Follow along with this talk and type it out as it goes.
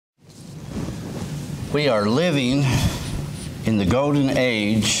We are living in the golden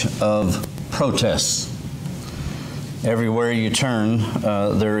age of protests. Everywhere you turn,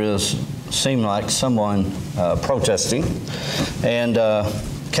 there seems like someone protesting. And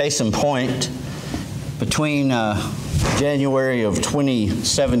case in point, between January of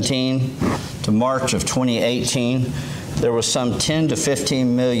 2017 to March of 2018, there was some 10 to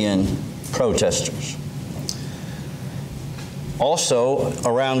 15 million protesters. Also,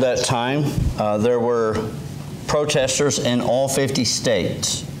 around that time, there were protesters in all 50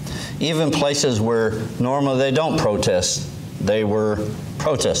 states. Even places where normally they don't protest, they were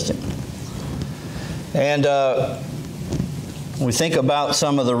protesting. And we think about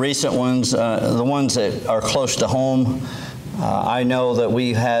some of the recent ones, the ones that are close to home. I know that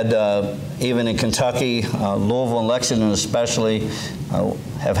we've had, even in Kentucky, Louisville and Lexington especially,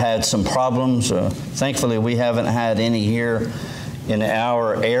 have had some problems. Thankfully, we haven't had any here in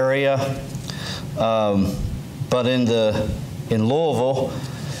our area. But in Louisville,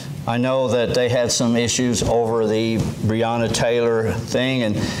 I know that they had some issues over the Breonna Taylor thing.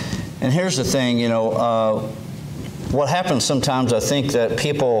 And here's the thing, you know, what happens sometimes, I think that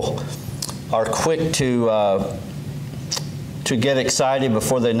people are quick to get excited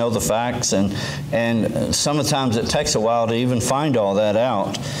before they know the facts, and sometimes it takes a while to even find all that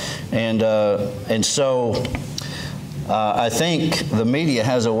out. And so I think the media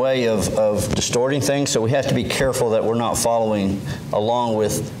has a way of distorting things, so we have to be careful that we're not following along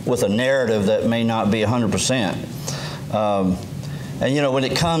with a narrative that may not be 100%. And you know, when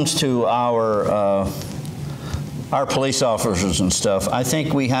it comes to our police officers and stuff, I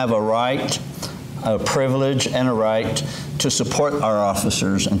think we have a right, a privilege, and a right to support our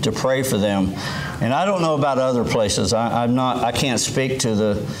officers and to pray for them. And I don't know about other places. I can't speak to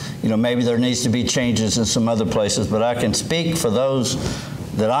the, you know, maybe there needs to be changes in some other places, but I can speak for those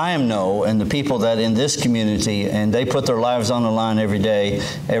that I know and the people that in this community, and they put their lives on the line every day,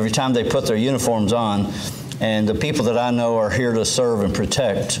 every time they put their uniforms on, and the people that I know are here to serve and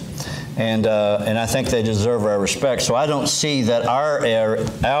protect. And I think they deserve our respect. So I don't see that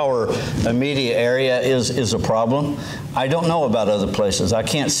our immediate area is a problem. I don't know about other places. I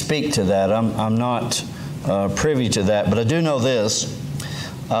can't speak to that. I'm not privy to that. But I do know this.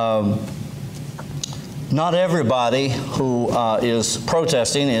 Not everybody who is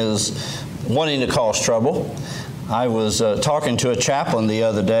protesting is wanting to cause trouble. I was talking to a chaplain the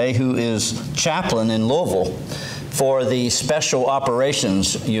other day who is chaplain in Louisville for the Special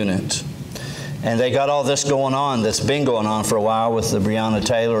Operations Unit. And they got all this going on that's been going on for a while with the Breonna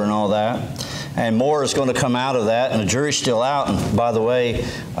Taylor and all that. And more is going to come out of that, and the jury's still out. And by the way,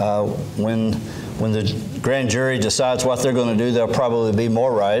 when the grand jury decides what they're going to do, there'll probably be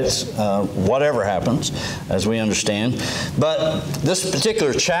more riots, whatever happens, as we understand. But this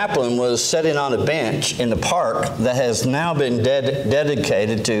particular chaplain was sitting on a bench in the park that has now been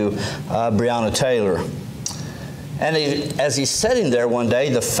dedicated to Breonna Taylor. And as he's sitting there one day,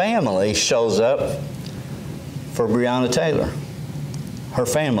 the family shows up for Breonna Taylor, her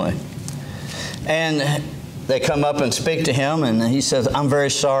family. And they come up and speak to him, and he says, "I'm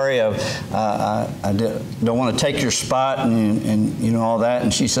very sorry. I don't want to take your spot," and you know, all that.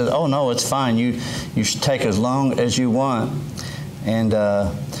 And she says, "Oh, no, it's fine. You should take as long as you want." And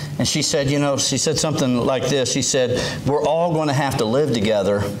she said, you know, she said something like this. She said, "We're all going to have to live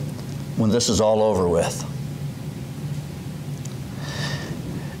together when this is all over with."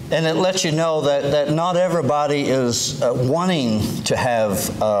 And it lets you know that not everybody is wanting to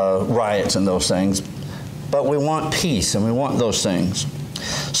have riots and those things, but we want peace and we want those things.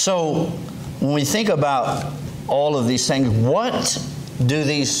 So when we think about all of these things, what do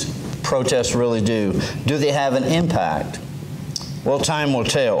these protests really do? Do they have an impact? Well, time will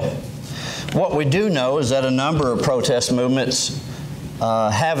tell. What we do know is that a number of protest movements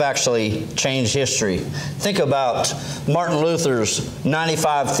have actually changed history. Think about Martin Luther's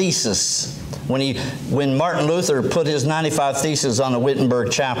 95 Theses. When Martin Luther put his 95 Theses on the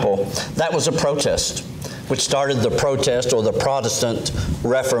Wittenberg Chapel, that was a protest, which started the protest or the Protestant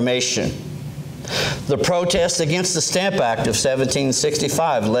Reformation. The protest against the Stamp Act of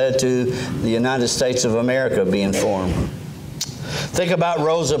 1765 led to the United States of America being formed. Think about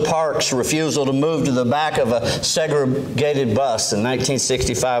Rosa Parks' refusal to move to the back of a segregated bus in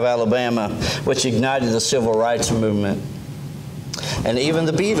 1965 Alabama, which ignited the civil rights movement. And even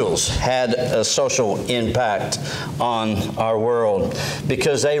the Beatles had a social impact on our world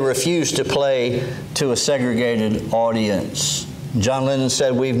because they refused to play to a segregated audience. John Lennon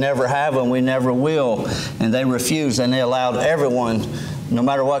said, "We never have and we never will." And they refused, and they allowed everyone, no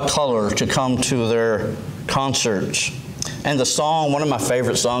matter what color, to come to their concerts. And the song, one of my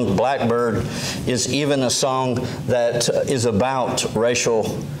favorite songs, Blackbird, is even a song that is about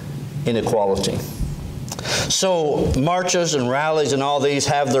racial inequality. So marches and rallies and all these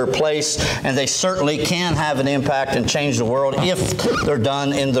have their place, and they certainly can have an impact and change the world if they're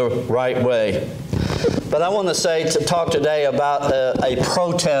done in the right way. But I want to talk today about a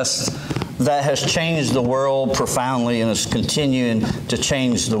protest that has changed the world profoundly and is continuing to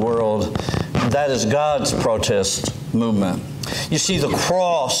change the world. That is God's protest movement. You see, the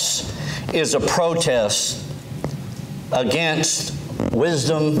cross is a protest against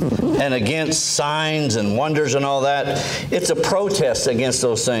wisdom and against signs and wonders and all that. It's a protest against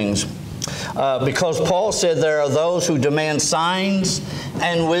those things. Because Paul said there are those who demand signs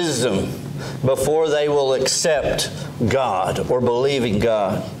and wisdom before they will accept God or believe in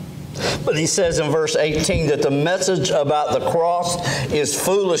God. But he says in verse 18 that the message about the cross is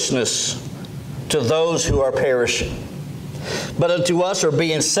foolishness to those who are perishing. But unto us who are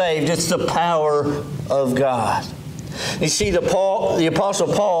being saved, it's the power of God. You see, the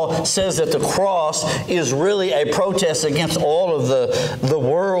Apostle Paul says that the cross is really a protest against all of the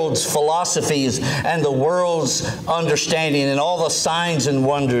world's philosophies and the world's understanding and all the signs and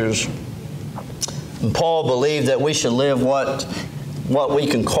wonders. And Paul believed that we should live what we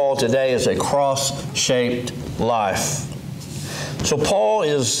can call today as a cross-shaped life. So Paul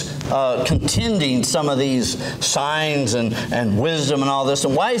is contending some of these signs and wisdom and all this.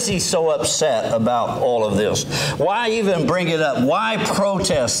 And why is he so upset about all of this? Why even bring it up? Why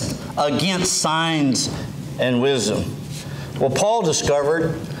protest against signs and wisdom? Well, Paul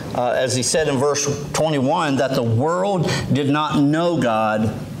discovered, as he said in verse 21, that the world did not know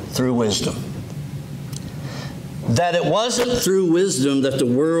God through wisdom. That it wasn't through wisdom that the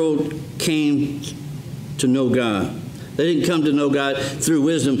world came to know God. They didn't come to know God through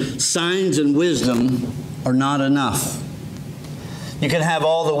wisdom. Signs and wisdom are not enough. You can have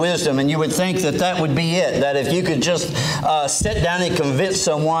all the wisdom, and you would think that that would be it. That if you could just sit down and convince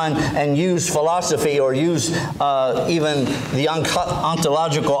someone and use philosophy or use even the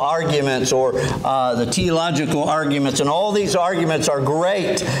ontological arguments or the theological arguments, and all these arguments are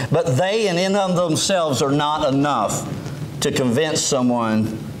great, but they in and of themselves are not enough to convince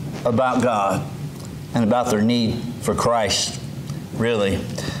someone about God and about their need for Christ, really.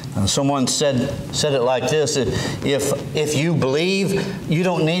 Someone said it like this: if you believe, you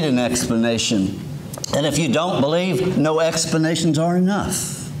don't need an explanation. And if you don't believe, no explanations are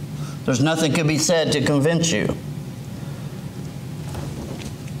enough. There's nothing can be said to convince you.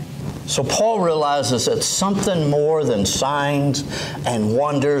 So Paul realizes that something more than signs and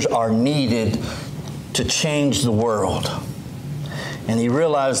wonders are needed to change the world. And he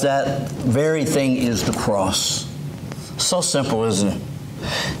realized that very thing is the cross. So simple, isn't it?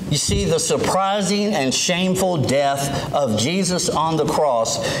 You see, the surprising and shameful death of Jesus on the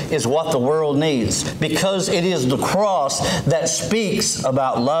cross is what the world needs, because it is the cross that speaks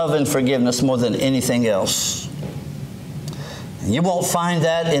about love and forgiveness more than anything else. And you won't find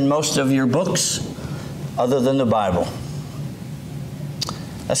that in most of your books other than the Bible.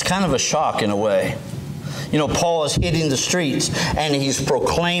 That's kind of a shock in a way. You know, Paul is hitting the streets and he's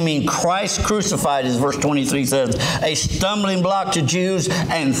proclaiming Christ crucified, as verse 23 says, a stumbling block to Jews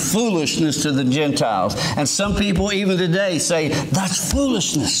and foolishness to the Gentiles. And some people even today say, that's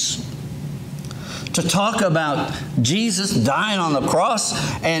foolishness. To talk about Jesus dying on the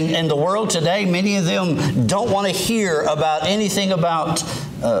cross, and the world today, many of them don't want to hear about anything about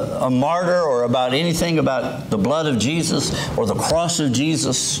a martyr or about anything about the blood of Jesus or the cross of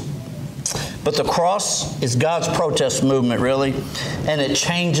Jesus. But the cross is God's protest movement, really, and it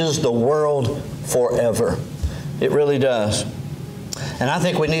changes the world forever. It really does. And I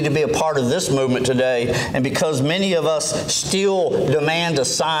think we need to be a part of this movement today. And because many of us still demand a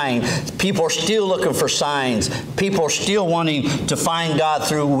sign, people are still looking for signs. People are still wanting to find God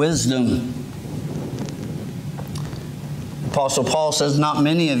through wisdom. Apostle Paul says, not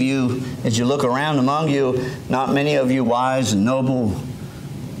many of you, as you look around among you, not many of you wise and noble,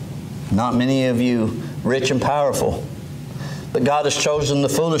 not many of you rich and powerful. But God has chosen the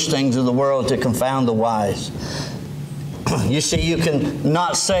foolish things of the world to confound the wise. You see, you can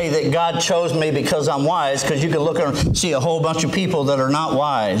not say that God chose me because I'm wise, because you can look and see a whole bunch of people that are not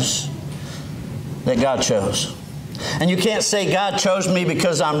wise that God chose. And you can't say God chose me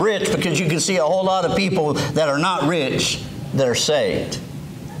because I'm rich, because you can see a whole lot of people that are not rich that are saved.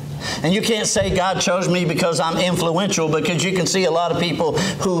 And you can't say God chose me because I'm influential, because you can see a lot of people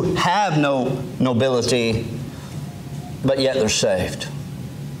who have no nobility, but yet they're saved.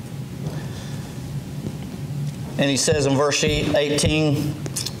 And he says in verse 18,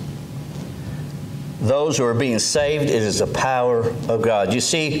 those who are being saved. It is the power of God. You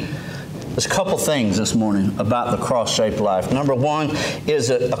see, there's a couple things this morning about the cross-shaped life. Number one is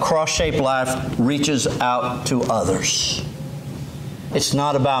that a cross-shaped life reaches out to others. It's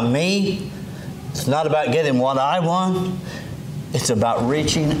not about me. It's not about getting what I want. It's about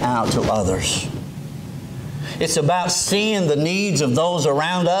reaching out to others. It's about seeing the needs of those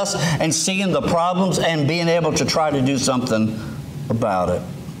around us and seeing the problems and being able to try to do something about it.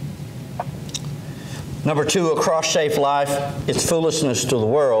 Number two, a cross-shaped life, it's foolishness to the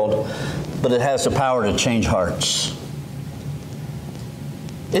world, but it has the power to change hearts.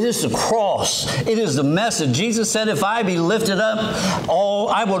 It is the cross. It is the message. Jesus said, if I be lifted up,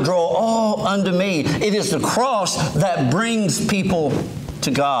 I will draw all unto me. It is the cross that brings people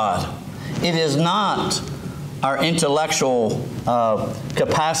to God. It is not our intellectual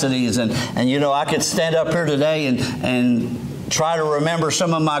capacities. And you know, I could stand up here today and try to remember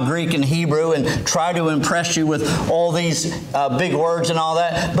some of my Greek and Hebrew and try to impress you with all these big words and all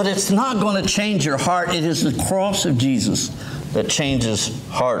that. But it's not going to change your heart. It is the cross of Jesus that changes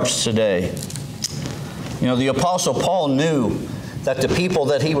hearts today. You know, the Apostle Paul knew that the people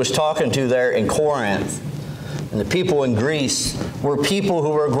that he was talking to there in Corinth and the people in Greece were people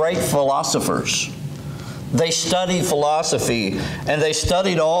who were great philosophers. They studied philosophy, and they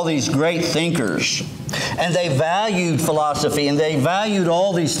studied all these great thinkers. And they valued philosophy, and they valued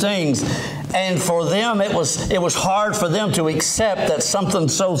all these things. And for them, it was hard for them to accept that something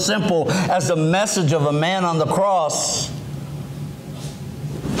so simple as the message of a man on the cross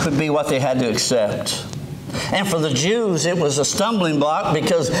could be what they had to accept. And for the Jews, it was a stumbling block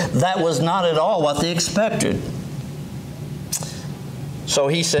because that was not at all what they expected. So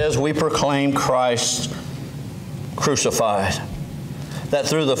he says, we proclaim Christ crucified, that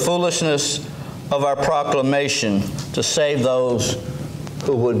through the foolishness of our proclamation to save those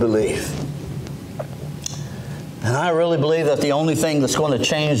who would believe. And I really believe that the only thing that's going to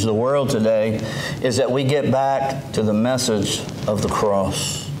change the world today is that we get back to the message of the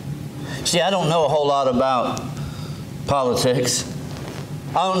cross. See, I don't know a whole lot about politics.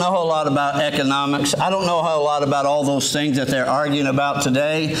 I don't know a whole lot about economics. I don't know a whole lot about all those things that they're arguing about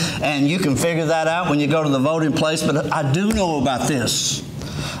today. And you can figure that out when you go to the voting place. But I do know about this.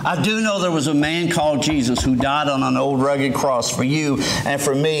 I do know there was a man called Jesus who died on an old rugged cross for you and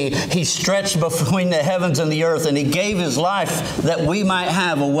for me. He stretched between the heavens and the earth, and He gave His life that we might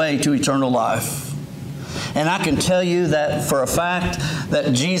have a way to eternal life. And I can tell you that for a fact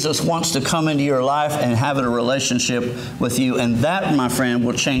that Jesus wants to come into your life and have a relationship with you. And that, my friend,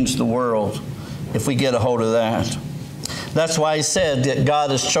 will change the world if we get a hold of that. That's why He said that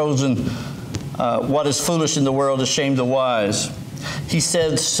God has chosen what is foolish in the world to shame the wise. He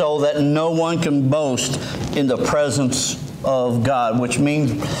said so that no one can boast in the presence of God, which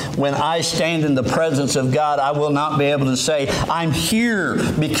means when I stand in the presence of God, I will not be able to say, I'm here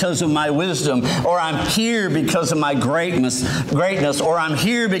because of my wisdom, or I'm here because of my greatness, or I'm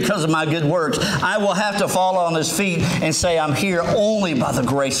here because of my good works. I will have to fall on His feet and say, I'm here only by the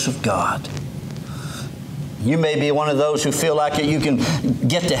grace of God. You may be one of those who feel like you can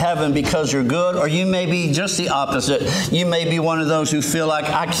get to heaven because you're good, or you may be just the opposite. You may be one of those who feel like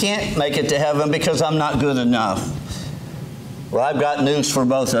I can't make it to heaven because I'm not good enough. Well, I've got news for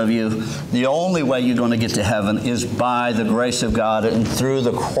both of you. The only way you're going to get to heaven is by the grace of God and through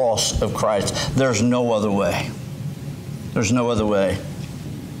the cross of Christ. There's no other way. There's no other way.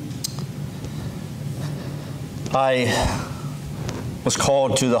 I was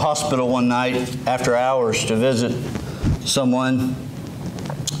called to the hospital one night after hours to visit someone.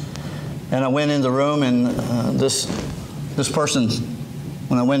 And I went in the room, and this person,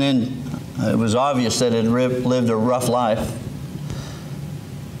 when I went in, it was obvious that it had lived a rough life.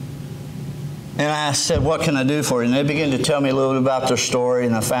 And I said, what can I do for you? And they began to tell me a little bit about their story,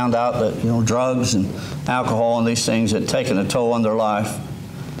 and I found out that, drugs and alcohol and these things had taken a toll on their life.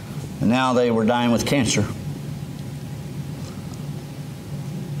 And now they were dying with cancer.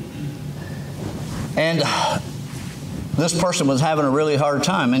 And this person was having a really hard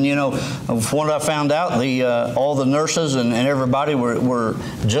time. And, from what I found out, all the nurses and everybody were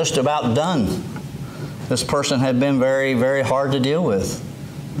just about done. This person had been very, very hard to deal with,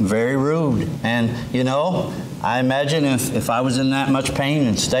 very rude. And, I imagine if I was in that much pain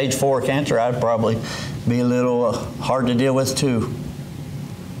and stage 4 cancer, I'd probably be a little hard to deal with too.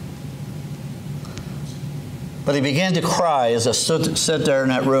 But he began to cry as I sat there in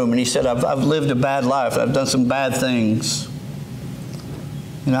that room, and he said, I've lived a bad life. I've done some bad things.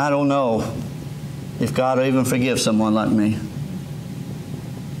 And I don't know if God will even forgive someone like me.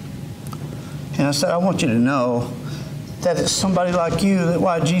 And I said, I want you to know that it's somebody like you that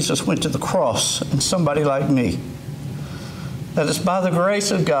why Jesus went to the cross, and somebody like me. That it's by the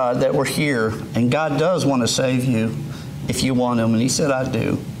grace of God that we're here, and God does want to save you if you want Him, and He said, I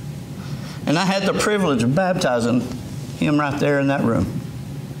do. And I had the privilege of baptizing him right there in that room.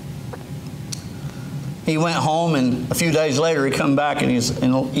 He went home, and a few days later he come back, and he's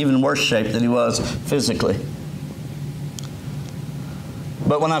in even worse shape than he was physically.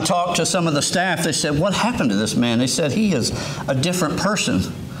 But when I talked to some of the staff, they said, what happened to this man? They said, he is a different person.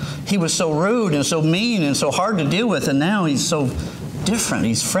 He was so rude and so mean and so hard to deal with, and now he's so different.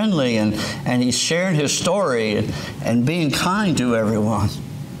 He's friendly, and he's sharing his story and being kind to everyone.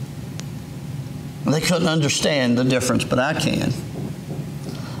 They couldn't understand the difference, but I can.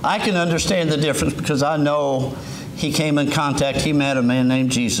 I can understand the difference because I know he came in contact, he met a man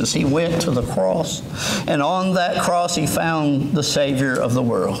named Jesus. He went to the cross, and on that cross he found the Savior of the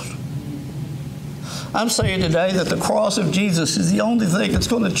world. I'm saying today that the cross of Jesus is the only thing that's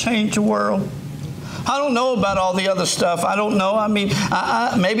going to change the world. I don't know about all the other stuff. I don't know. I mean,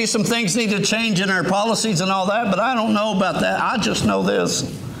 maybe some things need to change in our policies and all that, but I don't know about that. I just know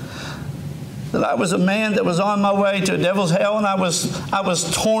this, that I was a man that was on my way to a devil's hell, and I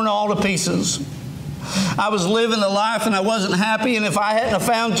was torn all to pieces. I was living a life, and I wasn't happy, and if I hadn't have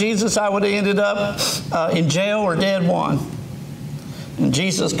found Jesus, I would have ended up in jail or dead one. And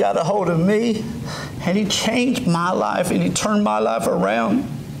Jesus got a hold of me, and He changed my life, and He turned my life around.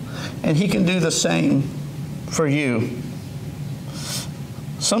 And He can do the same for you.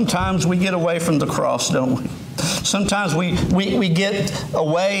 Sometimes we get away from the cross, don't we? Sometimes we get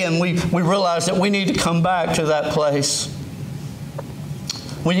away, and we realize that we need to come back to that place.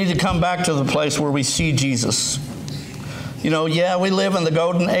 We need to come back to the place where we see Jesus. You know, yeah, we live in the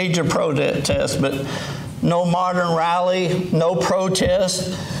golden age of protest, but no modern rally, no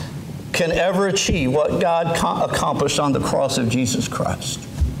protest can ever achieve what God accomplished on the cross of Jesus Christ.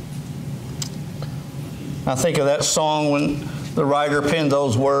 I think of that song when the writer penned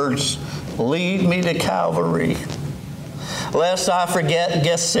those words, lead me to Calvary, lest I forget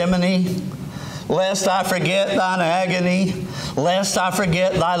Gethsemane, lest I forget thine agony, lest I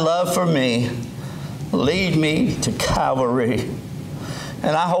forget thy love for me. Lead me to Calvary.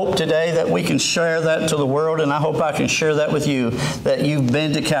 And I hope today that we can share that to the world, and I hope I can share that with you, that you've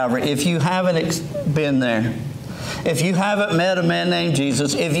been to Calvary. If you haven't been there, if you haven't met a man named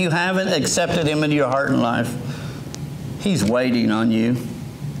Jesus, if you haven't accepted Him into your heart and life, He's waiting on you.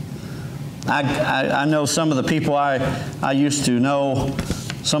 I know some of the people I used to know,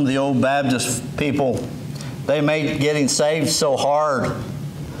 some of the old Baptist people, they made getting saved so hard.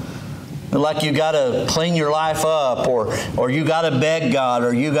 Like you got to clean your life up, or you got to beg God,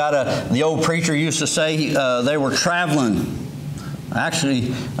 or you got to, the old preacher used to say they were traveling.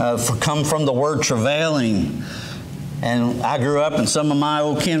 Actually, come from the word travailing. And I grew up, and some of my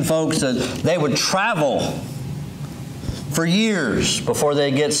old kinfolks, that they would travel for years before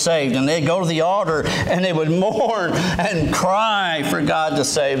they get saved. And they'd go to the altar, and they would mourn and cry for God to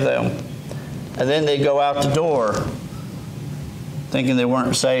save them. And then they'd go out the door thinking they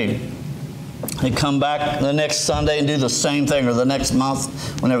weren't saved. They'd come back the next Sunday and do the same thing, or the next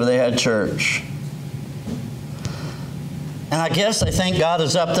month whenever they had church. And I guess they think God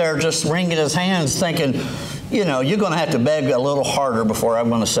is up there just wringing His hands thinking, you know, you're going to have to beg a little harder before I'm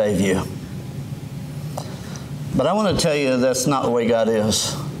going to save you. But I want to tell you that's not the way God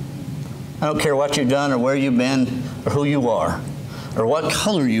is. I don't care what you've done or where you've been or who you are or what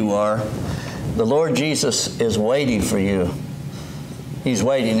color you are. The Lord Jesus is waiting for you. He's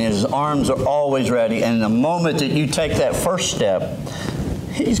waiting. His arms are always ready. And the moment that you take that first step,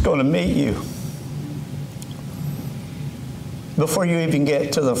 He's going to meet you before you even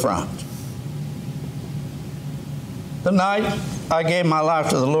get to the front. The night I gave my life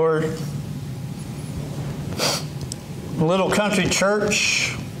to the Lord, a little country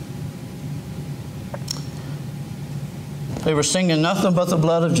church, they were singing nothing but the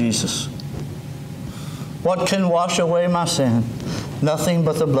blood of Jesus. What can wash away my sin? Nothing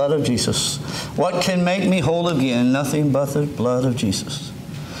but the blood of Jesus. What can make me whole again? Nothing but the blood of Jesus.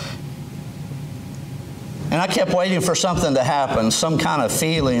 And I kept waiting for something to happen, some kind of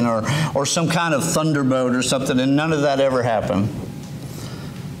feeling or some kind of thunderbolt or something, and none of that ever happened.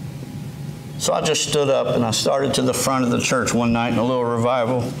 So I just stood up and I started to the front of the church one night in a little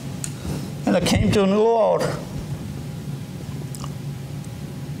revival. And I came to a little altar.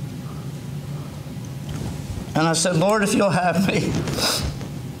 And I said, Lord, if you'll have me,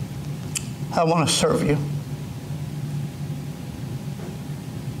 I want to serve you.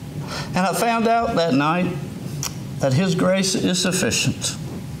 And I found out that night that His grace is sufficient.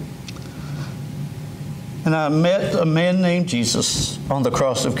 And I met a man named Jesus on the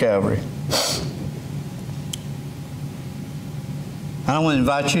cross of Calvary. And I want to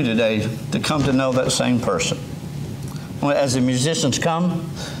invite you today to come to know that same person. As the musicians come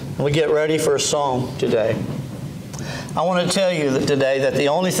and we get ready for a song today, I want to tell you that today that the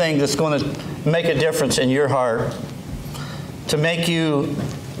only thing that's going to make a difference in your heart to make you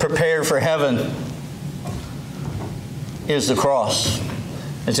prepared for heaven is the cross.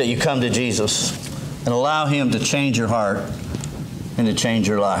 It's that you come to Jesus and allow Him to change your heart and to change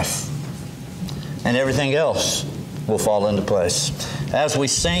your life. And everything else will fall into place. As we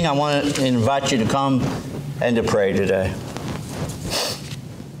sing, I want to invite you to come and to pray today.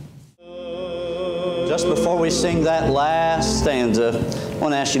 Just before we sing that last stanza, I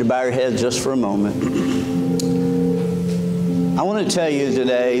want to ask you to bow your head just for a moment. I want to tell you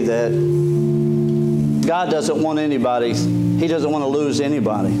today that God doesn't want anybody, He doesn't want to lose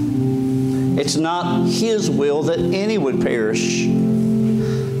anybody. It's not His will that any would perish.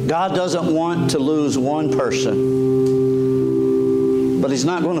 God doesn't want to lose one person, but He's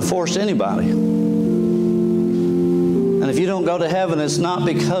not going to force anybody. And if you don't go to heaven, it's not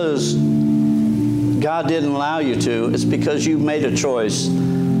because God didn't allow you to. It's because you made a choice.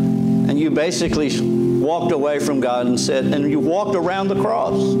 And you basically walked away from God and said, and you walked around the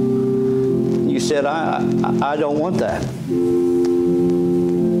cross. You said, I don't want that.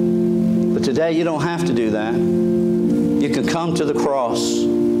 But today you don't have to do that. You can come to the cross.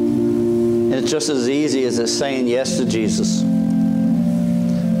 And it's just as easy as it's saying yes to Jesus.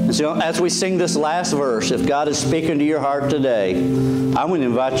 And so as we sing this last verse, if God is speaking to your heart today, I want to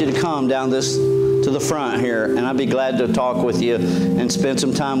invite you to come down to the front here, and I'd be glad to talk with you and spend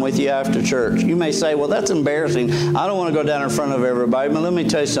some time with you after church. You may say, well, that's embarrassing. I don't want to go down in front of everybody. But let me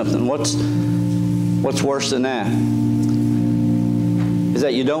tell you something. What's worse than that is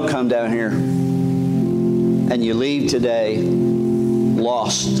that you don't come down here and you leave today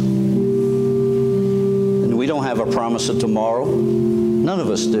lost. And we don't have a promise of tomorrow. None of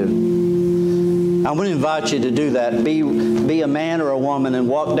us do. I want to invite you to do that. Be a man or a woman and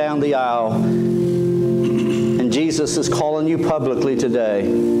walk down the aisle. And Jesus is calling you publicly today.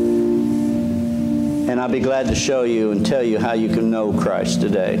 And I'd be glad to show you and tell you how you can know Christ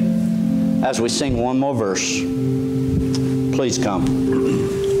today. As we sing one more verse, please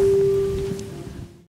come.